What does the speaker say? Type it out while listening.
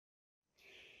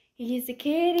He's a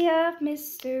kitty of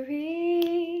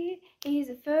mystery. He's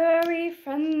a furry,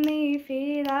 friendly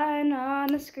feline on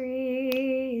the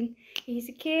screen. He's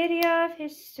a kitty of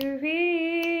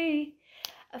history,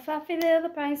 a fluffy little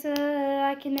prankster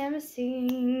I can never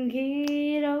sing.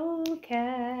 Kitto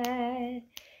cat,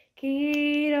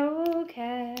 kitto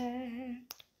cat.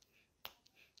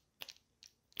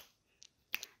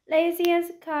 Lazy as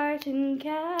a cartoon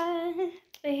cat,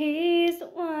 but he's the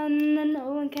one that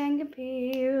no one can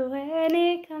compare when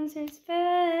it comes to his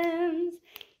films.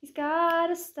 He's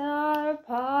got a star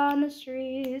upon the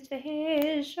streets for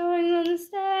his showing on the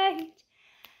stage.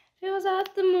 Fills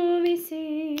up the movie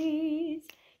seats.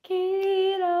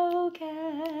 Kitto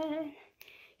cat,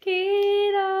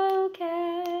 kitto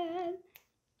cat.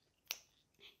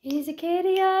 He's a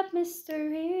kitty of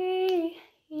mystery.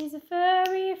 He's a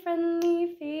furry,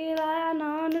 friendly feline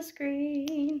on the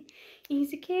screen.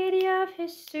 He's a kitty of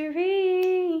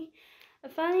history, a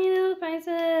funny little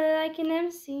prankster I can never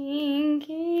sing.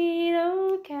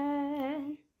 Kitto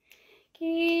cat,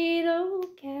 kitto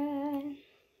cat.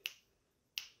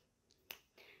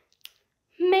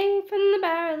 Made from the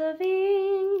barrel of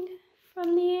ink,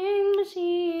 from the ink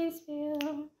machine's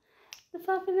spill. The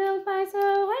fluffy little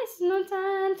prankster wastes no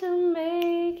time to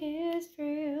make his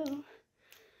thrill.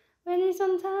 When he's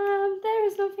on top, there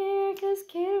is no fear, 'cause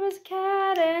Kitto is a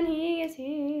cat and he is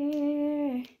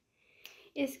here.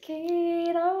 It's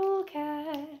Kitto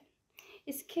cat,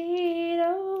 it's Kitto.